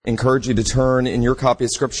Encourage you to turn in your copy of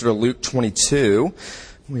Scripture to Luke 22.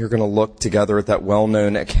 We are going to look together at that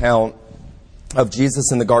well-known account of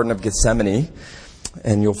Jesus in the Garden of Gethsemane.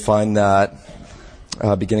 And you'll find that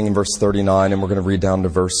beginning in verse 39, and we're going to read down to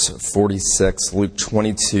verse 46. Luke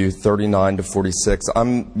 22, 39 to 46.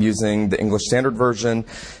 I'm using the English Standard Version.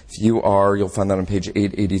 If you are, you'll find that on page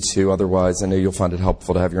 882. Otherwise, I know you'll find it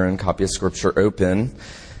helpful to have your own copy of Scripture open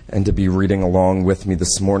and to be reading along with me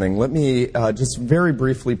this morning. Let me just very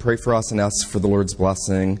briefly pray for us and ask for the Lord's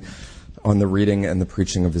blessing on the reading and the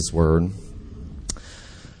preaching of His Word.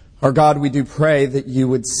 Our God, we do pray that you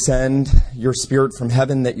would send your Spirit from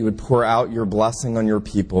heaven, that you would pour out your blessing on your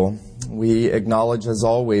people. We acknowledge, as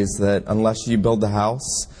always, that unless you build the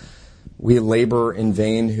house, we labor in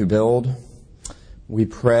vain who build. We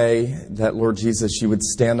pray that, Lord Jesus, you would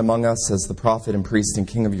stand among us as the prophet and priest and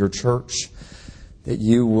king of your church, that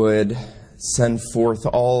you would send forth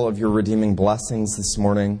all of your redeeming blessings this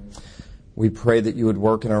morning. We pray that you would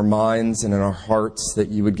work in our minds and in our hearts, that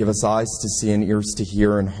you would give us eyes to see and ears to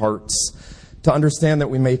hear and hearts to understand,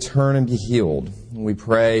 that we may turn and be healed. We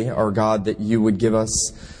pray, our God, that you would give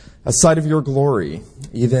us a sight of your glory,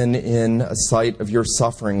 even in a sight of your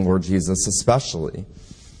suffering, Lord Jesus, especially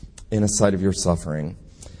in a sight of your suffering.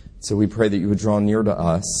 So we pray that you would draw near to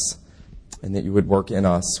us and that you would work in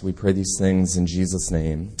us. We pray these things in Jesus'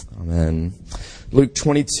 name. Amen. Luke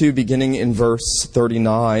 22, beginning in verse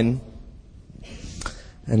 39.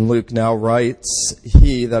 And Luke now writes,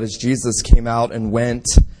 "He," that is Jesus, "came out and went,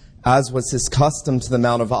 as was his custom, to the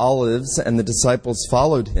Mount of Olives, and the disciples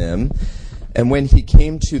followed him. And when he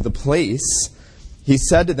came to the place, he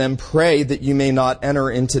said to them, 'Pray that you may not enter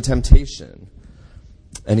into temptation.'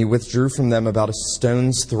 And he withdrew from them about a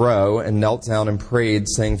stone's throw and knelt down and prayed,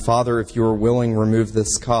 saying, 'Father, if you are willing, remove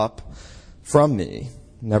this cup from me.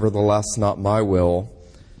 Nevertheless, not my will,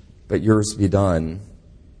 but yours be done.'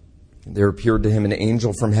 There appeared to him an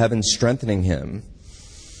angel from heaven, strengthening him.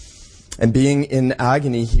 And being in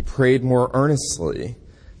agony, he prayed more earnestly,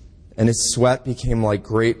 and his sweat became like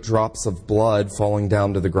great drops of blood falling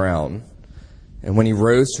down to the ground. And when he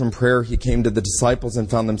rose from prayer, he came to the disciples and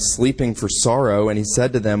found them sleeping for sorrow. And he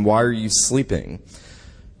said to them, 'Why are you sleeping?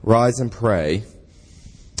 Rise and pray,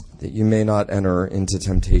 that you may not enter into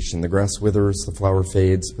temptation.' The grass withers, the flower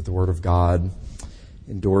fades, but the word of God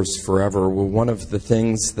endures forever." Well, one of the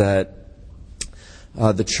things that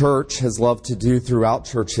the church has loved to do throughout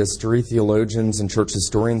church history, theologians and church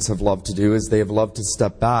historians have loved to do, is they have loved to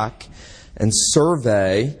step back and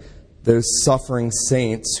survey those suffering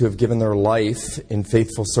saints who have given their life in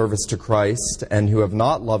faithful service to Christ and who have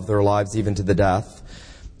not loved their lives even to the death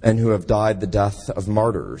and who have died the death of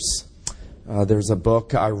martyrs. There's a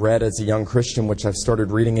book I read as a young Christian, which I've started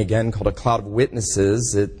reading again, called A Cloud of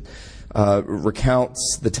Witnesses. It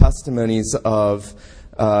recounts the testimonies of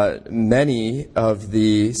many of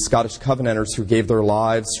the Scottish Covenanters who gave their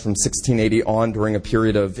lives from 1680 on during a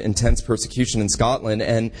period of intense persecution in Scotland.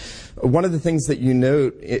 And one of the things that you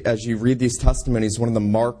note as you read these testimonies, one of the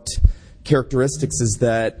marked characteristics, is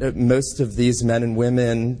that most of these men and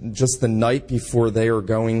women, just the night before they are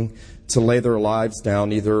going to lay their lives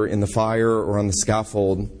down, either in the fire or on the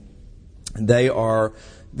scaffold, they are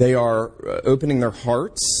opening their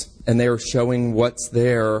hearts and they are showing what's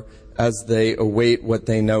there as they await what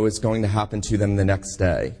they know is going to happen to them the next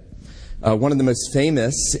day. One of the most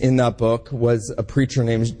famous in that book was a preacher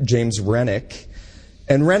named James Renwick.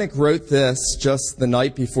 And Renwick wrote this just the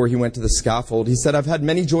night before he went to the scaffold. He said, "I've had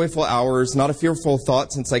many joyful hours, not a fearful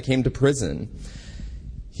thought since I came to prison.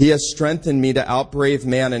 He has strengthened me to outbrave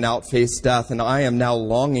man and outface death, and I am now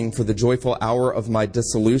longing for the joyful hour of my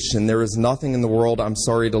dissolution. There is nothing in the world I'm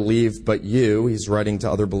sorry to leave but you." He's writing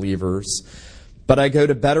to other believers. "But I go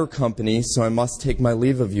to better company, so I must take my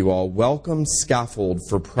leave of you all. Welcome, scaffold,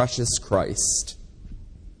 for precious Christ."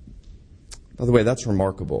 By the way, that's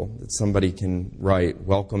remarkable that somebody can write,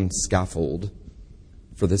 "Welcome, scaffold,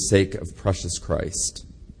 for the sake of precious Christ."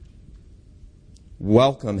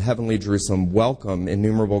 Welcome, heavenly Jerusalem. Welcome,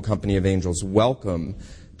 innumerable company of angels. Welcome,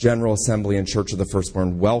 General Assembly and Church of the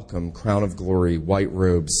Firstborn. Welcome, crown of glory, white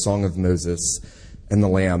robes, song of Moses and the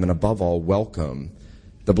Lamb. And above all, welcome,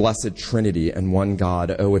 the blessed Trinity and one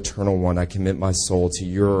God. O eternal one, I commit my soul to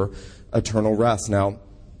your eternal rest. Now,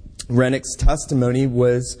 Renwick's testimony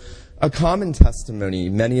was a common testimony.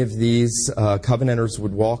 Many of these Covenanters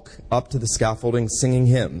would walk up to the scaffolding singing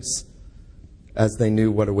hymns as they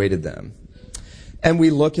knew what awaited them. And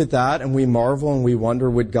we look at that and we marvel and we wonder,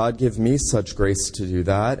 would God give me such grace to do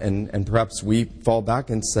that? And perhaps we fall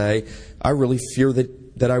back and say, I really fear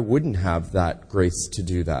that I wouldn't have that grace to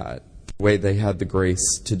do that. way they had the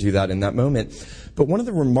grace to do that in that moment. But one of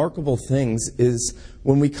the remarkable things is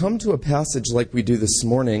when we come to a passage like we do this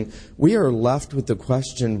morning, we are left with the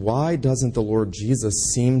question, why doesn't the Lord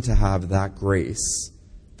Jesus seem to have that grace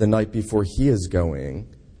the night before he is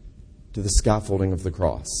going to the scaffolding of the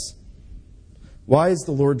cross? Why is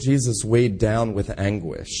the Lord Jesus weighed down with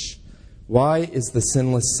anguish? Why is the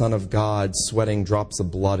sinless Son of God sweating drops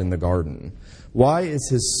of blood in the garden? Why is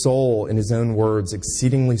his soul, in his own words,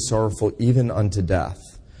 exceedingly sorrowful even unto death?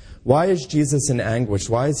 Why is Jesus in anguish?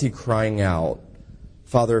 Why is he crying out,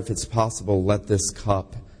 Father, if it's possible, let this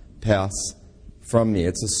cup pass from me?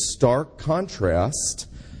 It's a stark contrast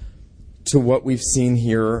to what we've seen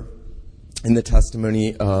here in the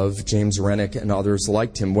testimony of James Rennick and others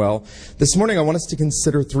like him. Well, this morning I want us to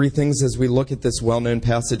consider three things as we look at this well-known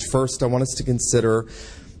passage. First, I want us to consider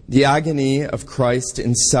the agony of Christ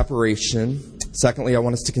in separation. Secondly, I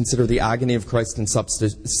want us to consider the agony of Christ in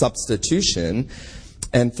substitution.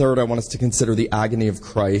 And third, I want us to consider the agony of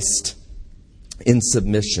Christ in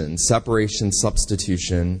submission. Separation,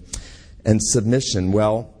 substitution, and submission.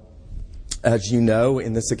 Well, as you know,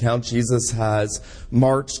 in this account, Jesus has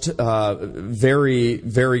marched very,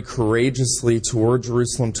 very courageously toward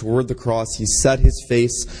Jerusalem, toward the cross. He set his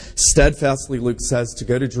face steadfastly, Luke says, to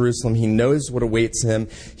go to Jerusalem. He knows what awaits him.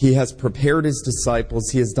 He has prepared his disciples.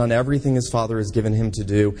 He has done everything his Father has given him to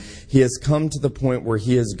do. He has come to the point where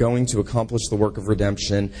he is going to accomplish the work of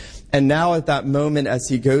redemption. And now at that moment, as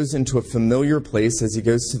he goes into a familiar place, as he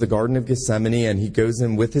goes to the Garden of Gethsemane and he goes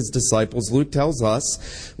in with his disciples, Luke tells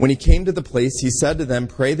us, when he came to the place, he said to them,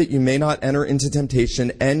 "Pray that you may not enter into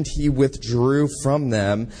temptation," and he withdrew from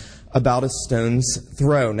them about a stone's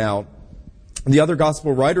throw. Now, the other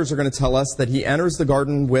gospel writers are going to tell us that he enters the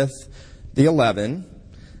garden with the 11,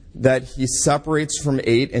 that he separates from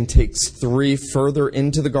 8 and takes 3 further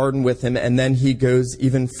into the garden with him, and then he goes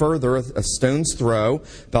even further, a stone's throw,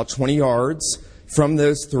 about 20 yards from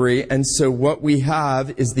those 3. And so what we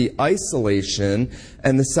have is the isolation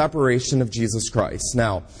and the separation of Jesus Christ.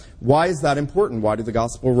 Now, why is that important? Why do the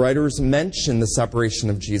gospel writers mention the separation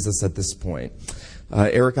of Jesus at this point?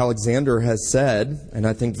 Eric Alexander has said, and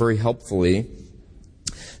I think very helpfully,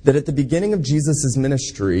 that at the beginning of Jesus'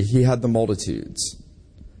 ministry, he had the multitudes.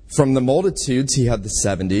 From the multitudes, he had the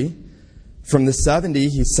 70. From the 70,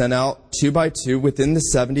 he sent out 2 by 2. Within the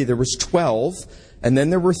 70, there was 12. And then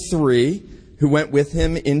there were 3 who went with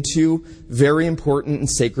him into very important and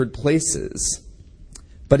sacred places.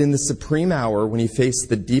 But in the supreme hour, when he faced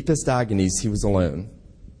the deepest agonies, he was alone.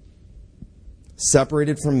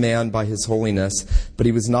 Separated from man by his holiness, but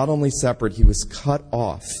he was not only separate, he was cut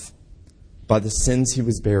off by the sins he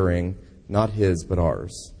was bearing, not his, but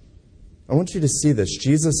ours. I want you to see this.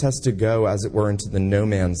 Jesus has to go, as it were, into the no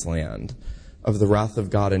man's land of the wrath of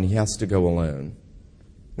God, and he has to go alone.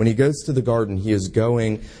 When he goes to the garden, he is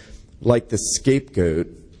going like the scapegoat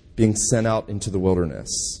being sent out into the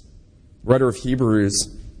wilderness. The writer of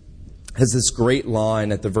Hebrews has this great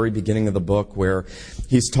line at the very beginning of the book where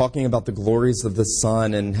he's talking about the glories of the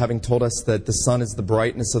Son, and having told us that the Son is the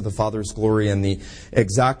brightness of the Father's glory and the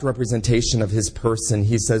exact representation of his person,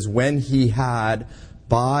 he says, when he had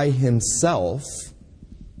by himself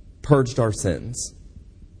purged our sins.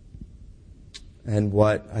 And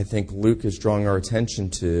what I think Luke is drawing our attention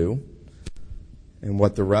to, and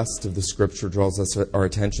what the rest of the Scripture draws us our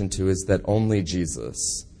attention to, is that only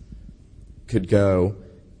Jesus could go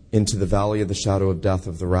into the valley of the shadow of death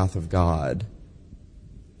of the wrath of God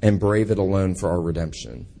and brave it alone for our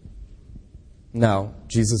redemption. Now,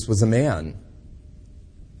 Jesus was a man.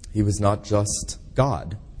 He was not just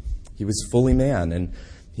God. He was fully man, and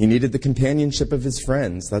he needed the companionship of his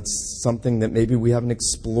friends. That's something that maybe we haven't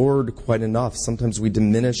explored quite enough. Sometimes we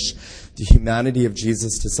diminish the humanity of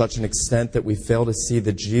Jesus to such an extent that we fail to see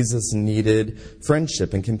that Jesus needed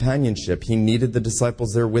friendship and companionship. He needed the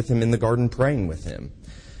disciples there with him in the garden praying with him.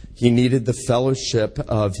 He needed the fellowship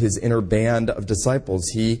of his inner band of disciples.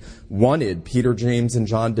 He wanted Peter, James, and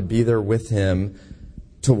John to be there with him,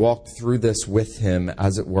 to walk through this with him,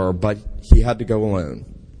 as it were, but he had to go alone.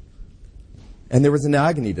 And there was an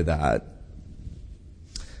agony to that.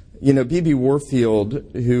 You know, B.B.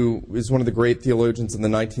 Warfield, who is one of the great theologians in the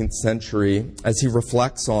 19th century, as he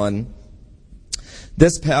reflects on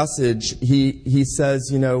this passage, he says,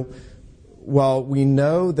 you know, while we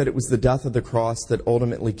know that it was the death of the cross that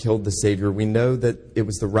ultimately killed the Savior, we know that it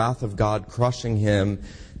was the wrath of God crushing him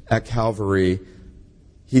at Calvary,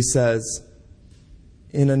 he says,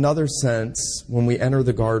 in another sense, when we enter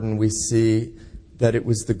the garden, we see that it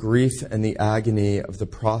was the grief and the agony of the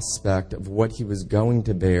prospect of what he was going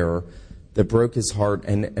to bear that broke his heart.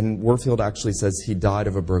 And Warfield actually says he died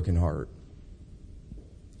of a broken heart.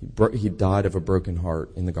 He died of a broken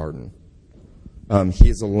heart in the garden. He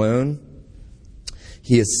is alone.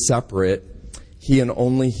 He is separate. He and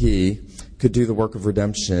only he could do the work of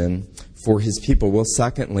redemption for his people. Well,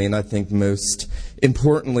 secondly, and I think most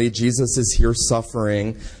importantly, Jesus is here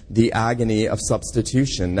suffering the agony of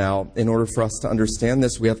substitution. Now, in order for us to understand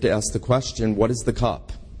this, we have to ask the question, what is the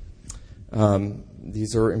cup?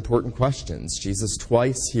 These are important questions. Jesus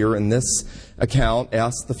twice here in this account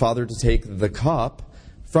asked the Father to take the cup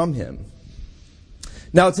from him.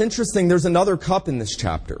 Now, it's interesting, there's another cup in this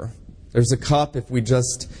chapter. There's a cup, if we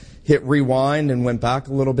just hit rewind and went back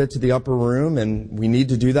a little bit to the upper room, and we need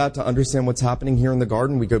to do that to understand what's happening here in the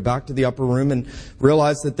garden. We go back to the upper room and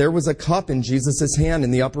realize that there was a cup in Jesus' hand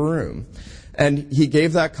in the upper room. And he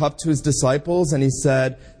gave that cup to his disciples, and he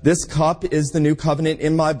said, "This cup is the new covenant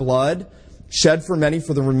in my blood, shed for many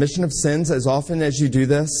for the remission of sins. As often as you do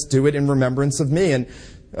this, do it in remembrance of me." And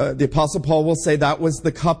the Apostle Paul will say that was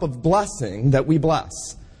the cup of blessing that we bless.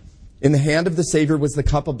 In the hand of the Savior was the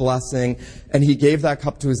cup of blessing, and he gave that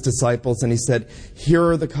cup to his disciples, and he said, "Here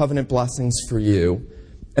are the covenant blessings for you,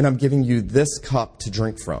 and I'm giving you this cup to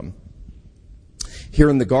drink from." Here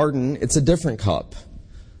in the garden, it's a different cup.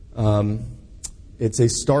 It's a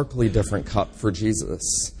starkly different cup for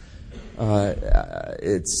Jesus.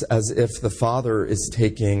 It's as if the Father is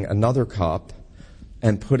taking another cup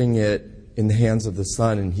and putting it in the hands of the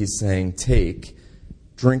Son, and he's saying, "Take,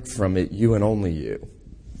 drink from it, you and only you."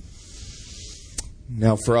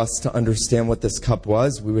 Now, for us to understand what this cup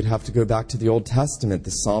was, we would have to go back to the Old Testament.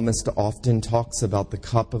 The psalmist often talks about the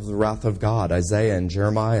cup of the wrath of God. Isaiah and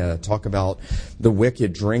Jeremiah talk about the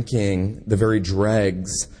wicked drinking the very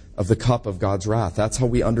dregs of the cup of God's wrath. That's how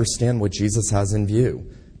we understand what Jesus has in view.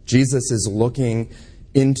 Jesus is looking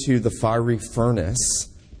into the fiery furnace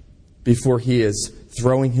before he is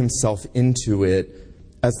throwing himself into it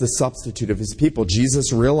as the substitute of his people.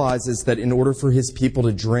 Jesus realizes that in order for his people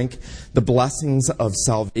to drink the blessings of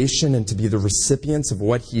salvation and to be the recipients of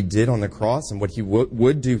what he did on the cross and what he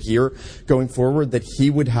would do here going forward, that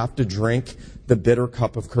he would have to drink the bitter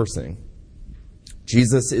cup of cursing.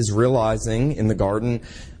 Jesus is realizing in the garden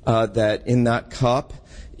that in that cup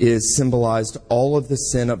is symbolized all of the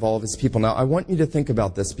sin of all of his people. Now, I want you to think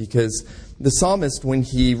about this, because the psalmist, when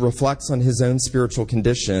he reflects on his own spiritual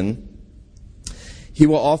condition, he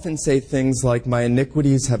will often say things like, "My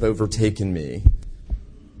iniquities have overtaken me.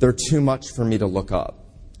 They're too much for me to look up."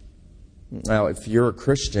 Now, if you're a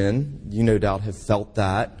Christian, you no doubt have felt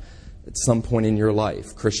that at some point in your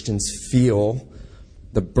life. Christians feel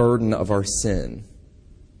the burden of our sin.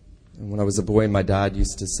 And when I was a boy, my dad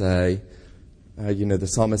used to say, the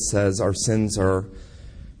psalmist says our sins are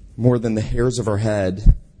more than the hairs of our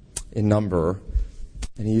head in number.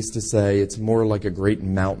 And he used to say it's more like a great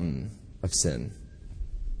mountain of sin.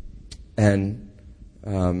 And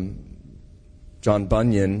John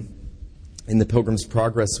Bunyan, in The Pilgrim's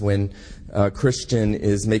Progress, when Christian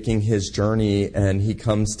is making his journey and he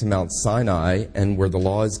comes to Mount Sinai and where the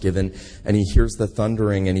law is given, and he hears the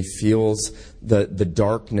thundering and he feels the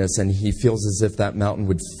darkness and he feels as if that mountain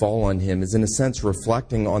would fall on him, is in a sense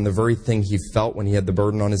reflecting on the very thing he felt when he had the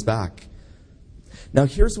burden on his back. Now,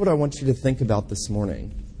 here's what I want you to think about this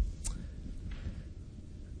morning.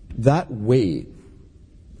 That weight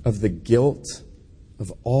of the guilt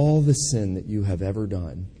of all the sin that you have ever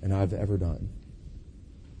done and I've ever done,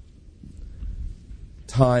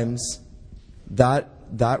 times that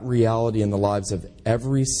reality in the lives of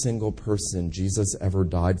every single person Jesus ever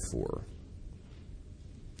died for,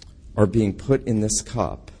 are being put in this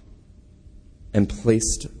cup and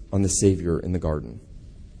placed on the Savior in the garden.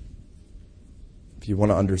 If you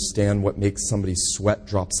want to understand what makes somebody sweat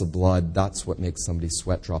drops of blood, that's what makes somebody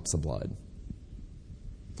sweat drops of blood.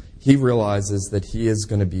 He realizes that he is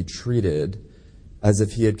going to be treated as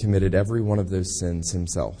if he had committed every one of those sins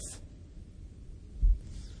himself.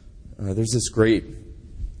 There's this great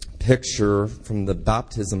picture from the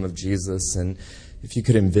baptism of Jesus, and if you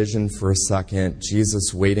could envision for a second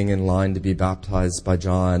Jesus waiting in line to be baptized by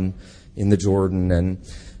John in the Jordan, and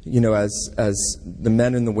as the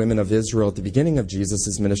men and the women of Israel at the beginning of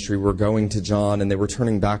Jesus' ministry were going to John and they were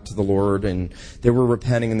turning back to the Lord and they were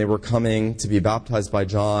repenting and they were coming to be baptized by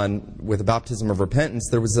John with a baptism of repentance,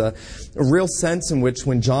 there was a real sense in which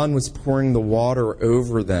when John was pouring the water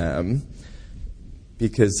over them,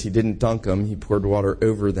 because he didn't dunk them, he poured water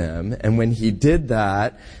over them. And when he did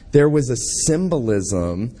that, there was a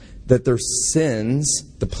symbolism that their sins,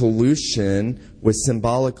 the pollution, was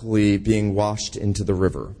symbolically being washed into the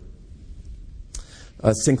river.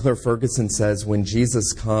 Sinclair Ferguson says when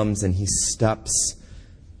Jesus comes and he steps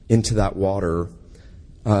into that water,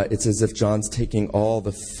 It's as if John's taking all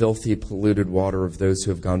the filthy, polluted water of those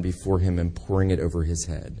who have gone before him and pouring it over his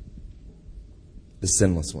head. The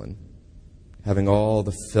sinless one, having all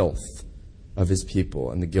the filth of his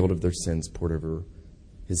people and the guilt of their sins poured over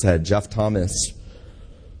his head. Jeff Thomas,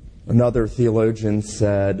 another theologian,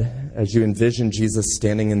 said, as you envision Jesus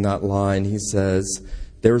standing in that line, he says,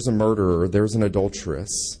 there's a murderer, there's an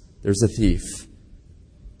adulteress, there's a thief,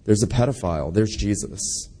 there's a pedophile, there's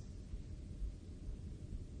Jesus.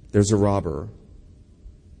 There's a robber,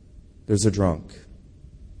 there's a drunk,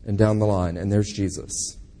 and down the line, and there's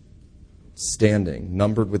Jesus, standing,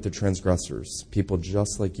 numbered with the transgressors, people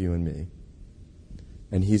just like you and me.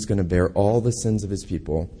 And he's going to bear all the sins of his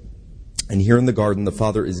people. And here in the garden, the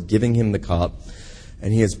Father is giving him the cup,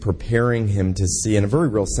 and he is preparing him to see. In a very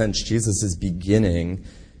real sense, Jesus is beginning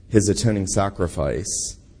his atoning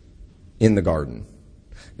sacrifice in the garden.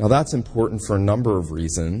 Now, that's important for a number of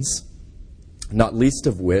reasons, not least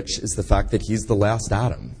of which is the fact that he's the last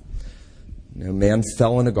Adam. Man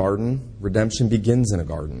fell in a garden. Redemption begins in a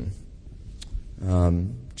garden.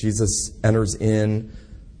 Jesus enters in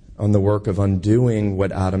on the work of undoing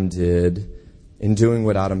what Adam did, in doing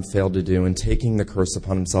what Adam failed to do, and taking the curse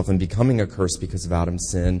upon himself and becoming a curse because of Adam's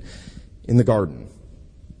sin in the garden.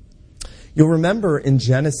 You'll remember in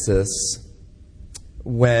Genesis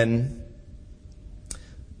when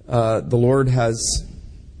the Lord has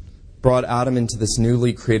brought Adam into this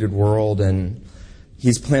newly created world, and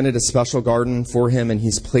he's planted a special garden for him, and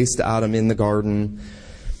he's placed Adam in the garden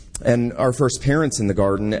and our first parents in the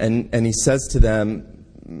garden, and he says to them,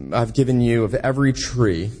 I've given you of every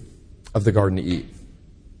tree of the garden to eat.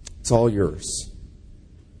 It's all yours.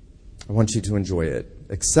 I want you to enjoy it,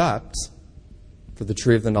 except for the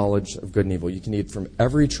tree of the knowledge of good and evil. You can eat from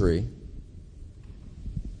every tree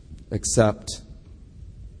except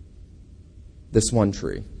this one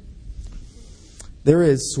tree. There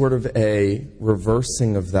is sort of a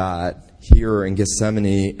reversing of that here in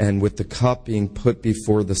Gethsemane, and with the cup being put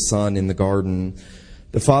before the Son in the garden,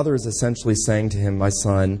 the Father is essentially saying to him, my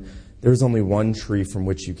son, there's only one tree from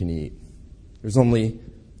which you can eat. There's only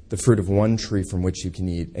the fruit of one tree from which you can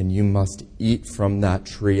eat, and you must eat from that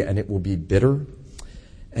tree, and it will be bitter,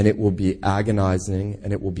 and it will be agonizing,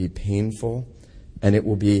 and it will be painful, and it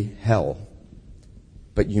will be hell.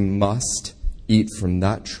 But you must eat from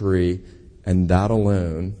that tree, and that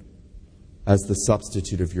alone, as the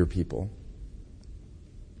substitute of your people.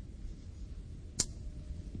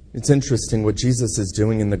 It's interesting, what Jesus is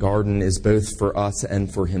doing in the garden is both for us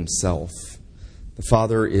and for himself. The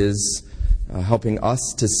Father is helping us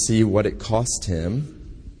to see what it cost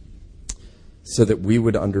him so that we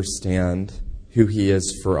would understand who he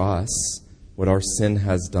is for us, what our sin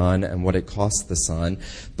has done, and what it cost the Son.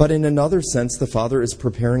 But in another sense, the Father is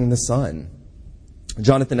preparing the Son.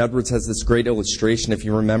 Jonathan Edwards has this great illustration, if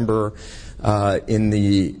you remember, in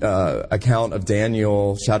the account of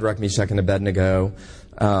Daniel, Shadrach, Meshach, and Abednego,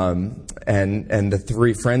 and the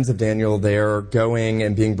three friends of Daniel there going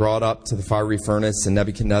and being brought up to the fiery furnace, and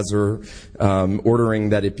Nebuchadnezzar ordering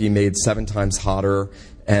that it be made 7 times hotter,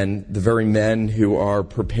 and the very men who are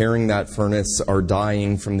preparing that furnace are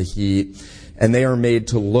dying from the heat, and they are made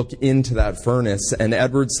to look into that furnace. And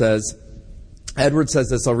Edwards says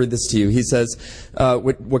this, I'll read this to you. He says,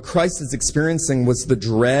 what Christ is experiencing was the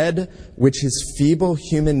dread which his feeble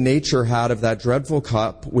human nature had of that dreadful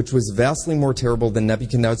cup, which was vastly more terrible than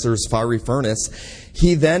Nebuchadnezzar's fiery furnace.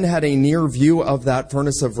 He then had a near view of that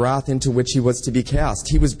furnace of wrath into which he was to be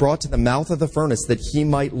cast. He was brought to the mouth of the furnace that he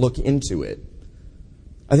might look into it.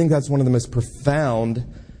 I think that's one of the most profound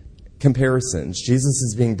comparisons. Jesus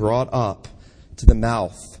is being brought up to the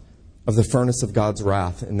mouth of the furnace of God's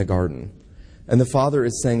wrath in the garden. And the Father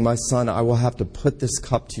is saying, my son, I will have to put this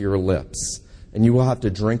cup to your lips, and you will have to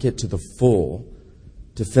drink it to the full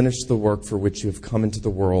to finish the work for which you have come into the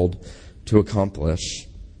world to accomplish.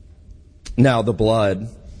 Now, the blood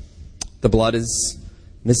is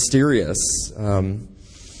mysterious. There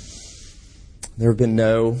have been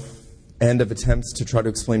no end of attempts to try to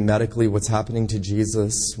explain medically what's happening to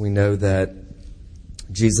Jesus. We know that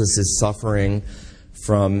Jesus is suffering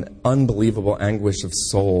from unbelievable anguish of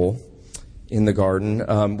soul in the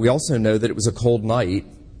garden. We also know that it was a cold night,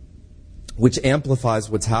 which amplifies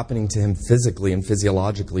what's happening to him physically and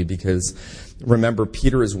physiologically, because remember,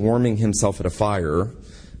 Peter is warming himself at a fire,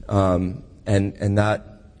 and that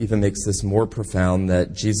even makes this more profound,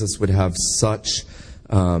 that Jesus would have such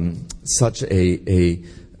a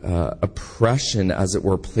oppression, as it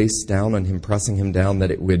were, placed down on him, pressing him down,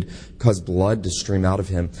 that it would cause blood to stream out of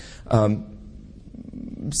him.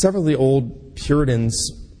 Several of the old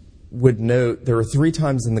Puritans would note there are 3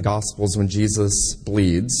 times in the Gospels when Jesus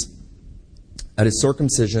bleeds, at his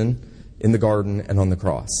circumcision, in the garden, and on the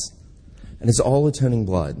cross. And it's all atoning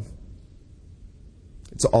blood.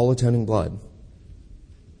 It's all atoning blood.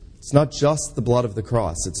 It's not just the blood of the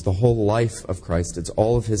cross. It's the whole life of Christ. It's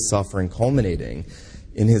all of his suffering culminating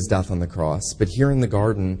in his death on the cross. But here in the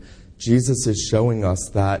garden, Jesus is showing us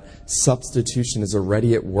that substitution is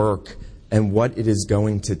already at work and what it is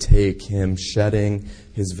going to take, him shedding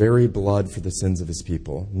his very blood for the sins of his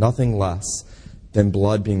people. Nothing less than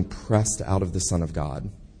blood being pressed out of the Son of God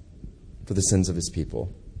for the sins of his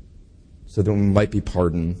people, so that we might be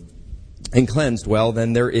pardoned and cleansed. Well,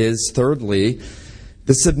 then there is, thirdly,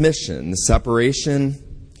 the submission, the separation.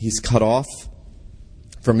 He's cut off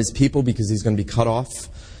from his people because he's going to be cut off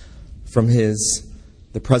from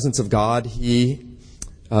the presence of God. He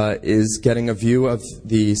is getting a view of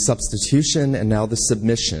the substitution and now the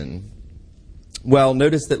submission. Well,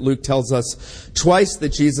 notice that Luke tells us twice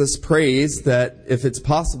that Jesus prays that if it's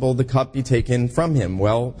possible, the cup be taken from him.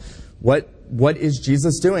 Well, what is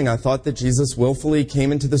Jesus doing? I thought that Jesus willfully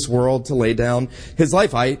came into this world to lay down his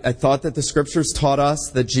life. I thought that the scriptures taught us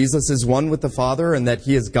that Jesus is one with the Father and that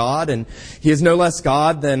he is God, and he is no less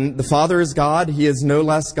God than the Father is God. He is no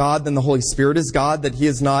less God than the Holy Spirit is God, that he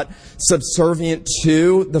is not subservient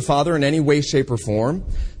to the Father in any way, shape, or form,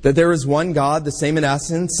 that there is one God, the same in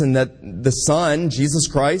essence, and that the Son, Jesus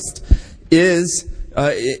Christ, is,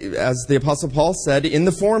 as the Apostle Paul said, in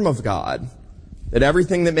the form of God. That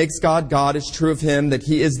everything that makes God God is true of him, that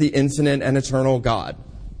he is the infinite and eternal God.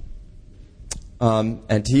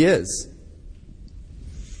 And he is.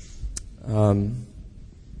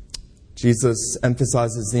 Jesus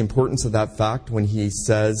emphasizes the importance of that fact when he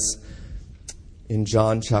says in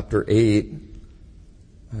John chapter 8,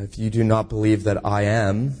 if you do not believe that I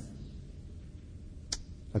am,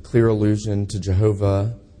 a clear allusion to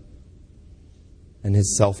Jehovah and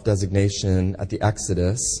his self-designation at the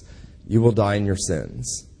Exodus, you will die in your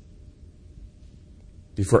sins.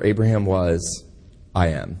 Before Abraham was, I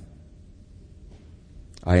am.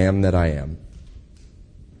 I am that I am.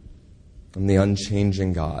 I'm the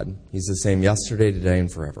unchanging God. He's the same yesterday, today,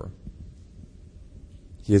 and forever.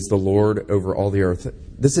 He is the Lord over all the earth.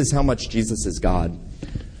 This is how much Jesus is God.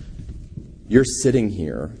 You're sitting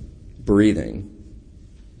here, breathing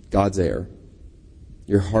God's air.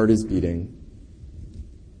 Your heart is beating.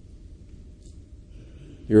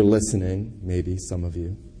 You're listening, maybe some of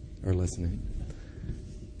you are listening,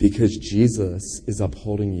 because Jesus is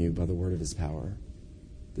upholding you by the word of his power.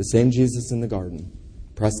 The same Jesus in the garden,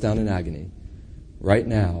 pressed down in agony, right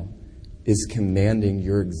now is commanding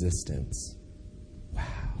your existence. Wow.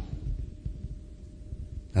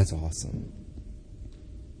 That's awesome.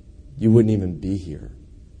 You wouldn't even be here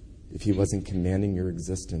if he wasn't commanding your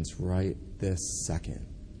existence right this second.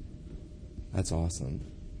 That's awesome.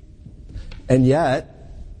 And yet,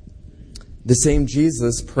 the same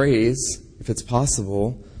Jesus prays, if it's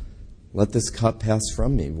possible, let this cup pass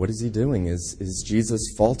from me. What is he doing? Is Jesus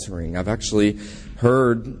faltering? I've actually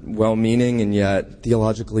heard well-meaning and yet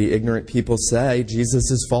theologically ignorant people say Jesus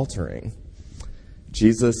is faltering.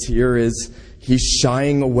 Jesus here he's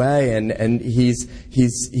shying away and he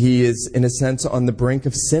is in a sense on the brink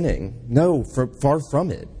of sinning. No, far from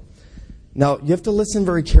it. Now, you have to listen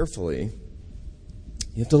very carefully.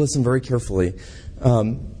 You have to listen very carefully.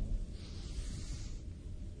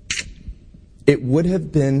 It would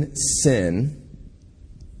have been sin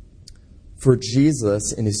for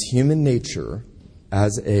Jesus in his human nature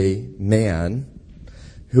as a man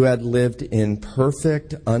who had lived in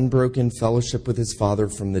perfect, unbroken fellowship with his Father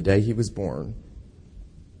from the day he was born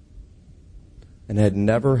and had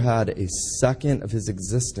never had a second of his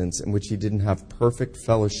existence in which he didn't have perfect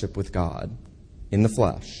fellowship with God in the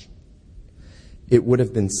flesh. It would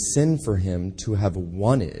have been sin for him to have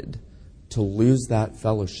wanted to lose that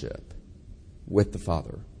fellowship with the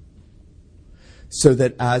Father. So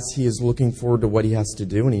that as he is looking forward to what he has to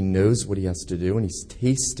do, and he knows what he has to do, and he's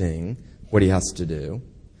tasting what he has to do,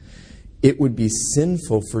 it would be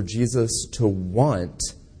sinful for Jesus to want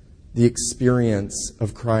the experience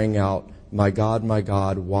of crying out, my God,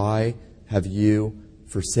 why have you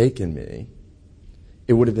forsaken me?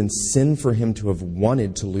 It would have been sin for him to have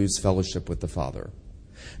wanted to lose fellowship with the Father.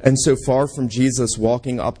 And so far from Jesus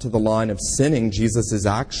walking up to the line of sinning, Jesus is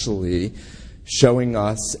actually showing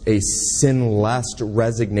us a sinless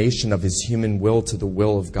resignation of his human will to the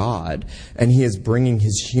will of God. And he is bringing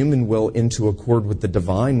his human will into accord with the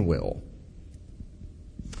divine will.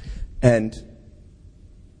 And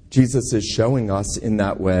Jesus is showing us in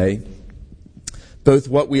that way both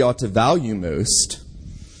what we ought to value most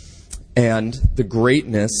and the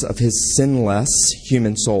greatness of his sinless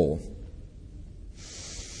human soul.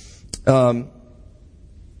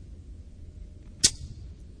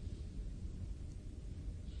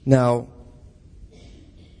 Now,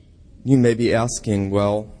 you may be asking,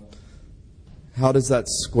 well, how does that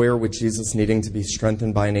square with Jesus needing to be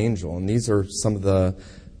strengthened by an angel? And these are some of the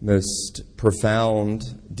most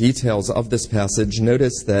profound details of this passage.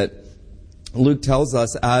 Notice that Luke tells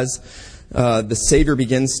us as the Savior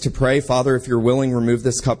begins to pray, Father, if you're willing, remove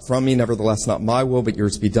this cup from me. Nevertheless, not my will, but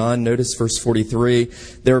yours be done. Notice verse 43.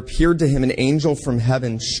 There appeared to him an angel from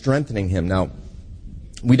heaven strengthening him. Now,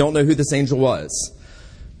 we don't know who this angel was.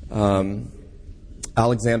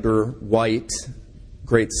 Alexander White,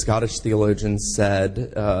 great Scottish theologian,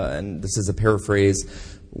 said, and this is a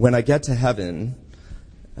paraphrase, when I get to heaven,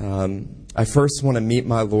 I first want to meet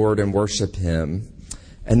my Lord and worship him.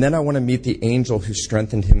 And then I want to meet the angel who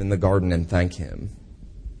strengthened him in the garden and thank him.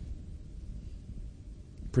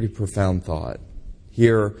 Pretty profound thought.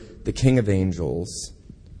 Here, the King of Angels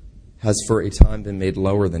has for a time been made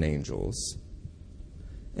lower than angels.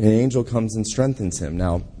 And an angel comes and strengthens him.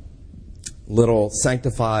 Now, little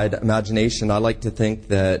sanctified imagination, I like to think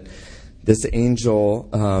that this angel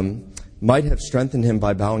might have strengthened him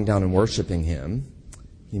by bowing down and worshiping him.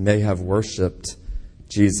 He may have worshipped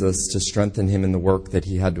Jesus to strengthen him in the work that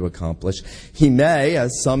he had to accomplish. He may,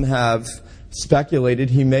 as some have speculated,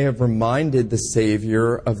 he may have reminded the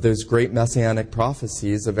Savior of those great messianic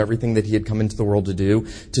prophecies of everything that he had come into the world to do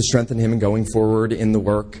to strengthen him in going forward in the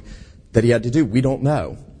work that he had to do. We don't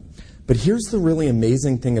know. But here's the really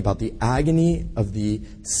amazing thing about the agony of the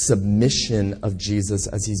submission of Jesus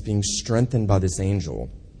as he's being strengthened by this angel.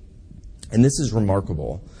 And this is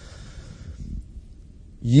remarkable.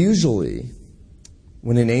 Usually,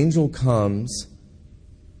 when an angel comes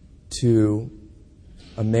to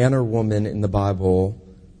a man or woman in the Bible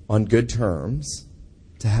on good terms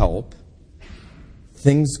to help,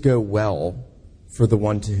 things go well for the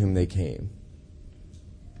one to whom they came.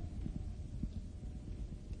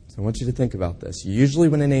 So I want you to think about this. Usually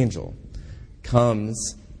when an angel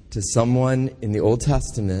comes to someone in the Old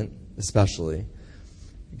Testament, especially,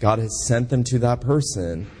 God has sent them to that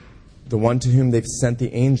person. The one to whom they've sent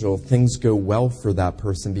the angel, things go well for that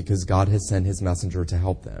person because God has sent his messenger to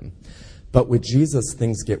help them. But with Jesus,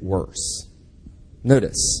 things get worse.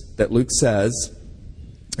 Notice that Luke says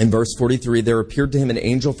in verse 43, there appeared to him an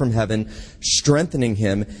angel from heaven, strengthening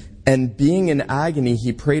him, and being in agony,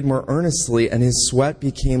 he prayed more earnestly, and his sweat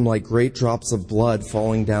became like great drops of blood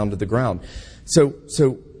falling down to the ground. So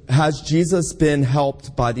has Jesus been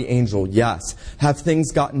helped by the angel? Yes. Have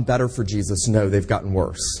things gotten better for Jesus? No, they've gotten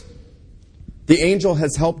worse. The angel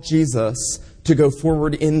has helped Jesus to go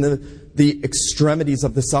forward in the extremities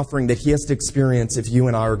of the suffering that he has to experience if you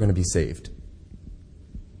and I are going to be saved.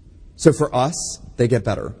 So for us, they get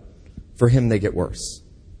better. For him, they get worse.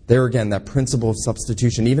 There again, that principle of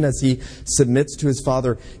substitution. Even as he submits to his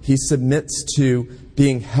Father, he submits to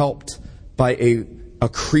being helped by a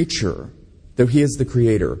creature, though he is the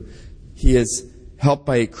Creator. He is helped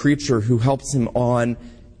by a creature who helps him on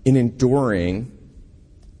in enduring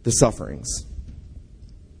the sufferings.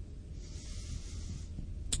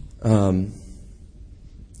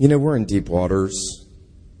 We're in deep waters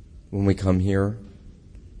when we come here.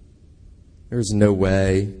 There's no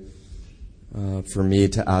way for me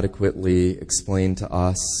to adequately explain to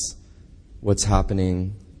us what's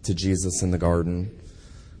happening to Jesus in the garden.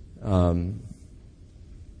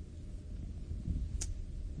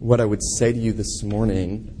 What I would say to you this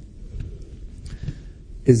morning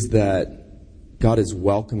is that God is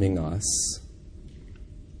welcoming us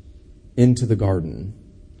into the garden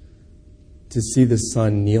to see the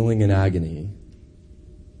Son kneeling in agony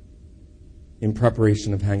in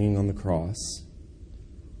preparation of hanging on the cross,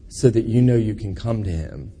 so that you know you can come to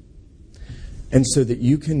him, and so that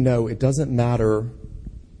you can know it doesn't matter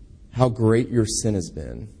how great your sin has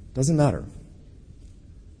been. It doesn't matter.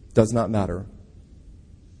 It does not matter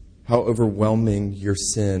how overwhelming your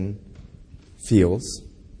sin feels.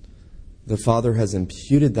 The Father has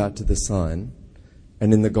imputed that to the Son.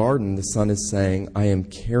 And in the garden, the Son is saying, I am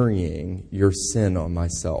carrying your sin on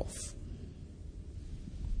myself.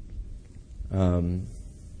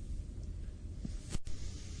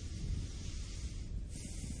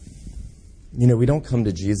 We don't come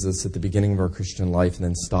to Jesus at the beginning of our Christian life and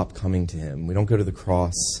then stop coming to him. We don't go to the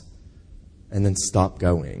cross and then stop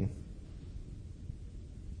going.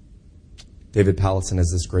 David Pallison has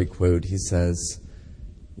this great quote. He says,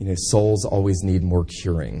 souls always need more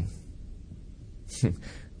curing.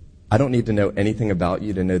 I don't need to know anything about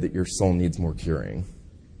you to know that your soul needs more curing.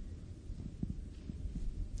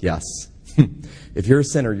 Yes. If you're a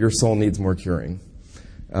sinner, your soul needs more curing.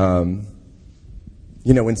 When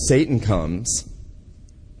Satan comes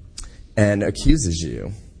and accuses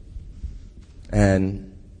you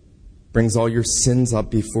and brings all your sins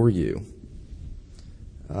up before you.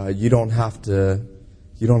 You don't have to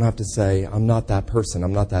say, I'm not that person,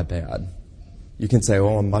 I'm not that bad. You can say,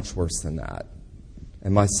 oh, I'm much worse than that.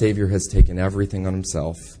 And my Savior has taken everything on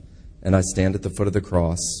himself, and I stand at the foot of the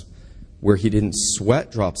cross where he didn't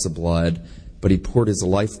sweat drops of blood, but he poured his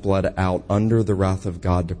lifeblood out under the wrath of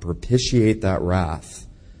God to propitiate that wrath,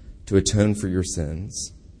 to atone for your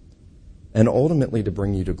sins, and ultimately to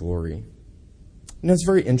bring you to glory. You know, it's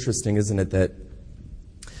very interesting, isn't it, that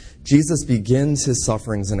Jesus begins his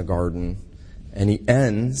sufferings in a garden, and he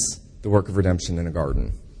ends the work of redemption in a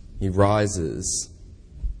garden. He rises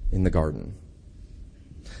in the garden.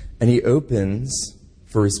 And he opens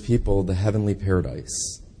for his people the heavenly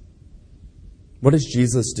paradise. What is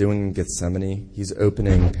Jesus doing in Gethsemane? He's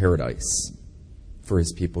opening paradise for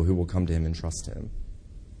his people who will come to him and trust him.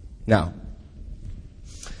 Now,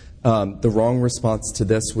 the wrong response to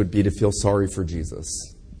this would be to feel sorry for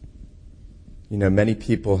Jesus. You know, many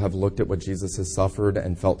people have looked at what Jesus has suffered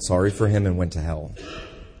and felt sorry for him and went to hell.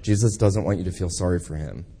 Jesus doesn't want you to feel sorry for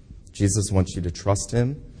him. Jesus wants you to trust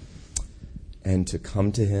him and to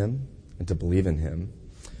come to him and to believe in him.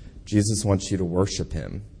 Jesus wants you to worship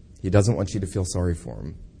him. He doesn't want you to feel sorry for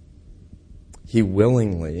him. He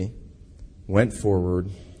willingly went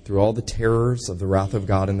forward through all the terrors of the wrath of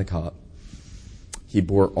God in the cup. He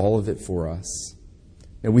bore all of it for us.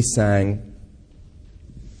 And we sang,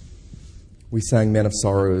 Man of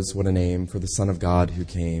Sorrows, what a name for the Son of God who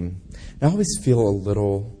came. And I always feel a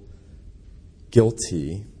little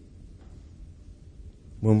guilty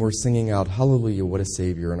when we're singing out, Hallelujah, what a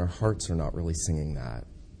Savior, and our hearts are not really singing that.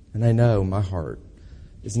 And I know my heart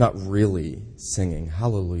is not really singing,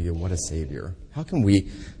 Hallelujah, what a Savior. How can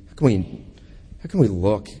we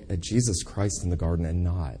look at Jesus Christ in the garden and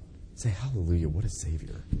not say, Hallelujah, what a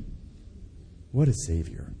Savior. What a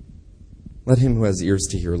Savior. Let him who has ears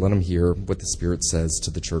to hear, let him hear what the Spirit says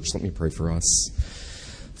to the church. Let me pray for us.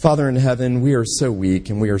 Father in heaven, we are so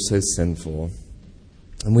weak and we are so sinful.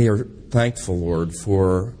 And we are thankful, Lord,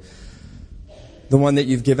 for the one that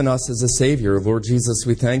you've given us as a Savior. Lord Jesus,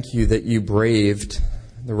 we thank you that you braved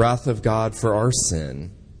the wrath of God for our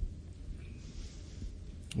sin.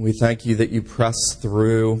 We thank you that you pressed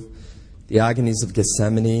through the agonies of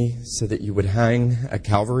Gethsemane so that you would hang at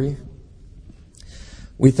Calvary.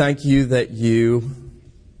 We thank you that you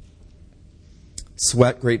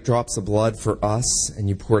sweat great drops of blood for us and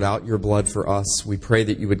you poured out your blood for us. We pray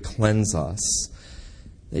that you would cleanse us,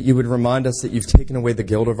 that you would remind us that you've taken away the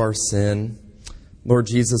guilt of our sin. Lord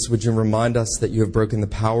Jesus, would you remind us that you have broken the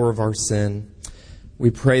power of our sin?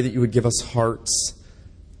 We pray that you would give us hearts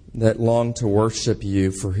that long to worship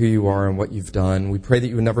you for who you are and what you've done. We pray that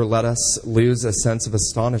you would never let us lose a sense of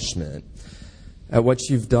astonishment at what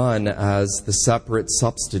you've done as the separate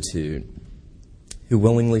substitute who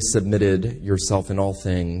willingly submitted yourself in all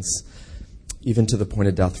things, even to the point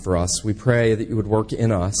of death for us. We pray that you would work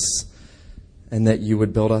in us and that you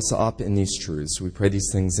would build us up in these truths. We pray these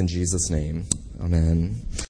things in Jesus' name. Amen.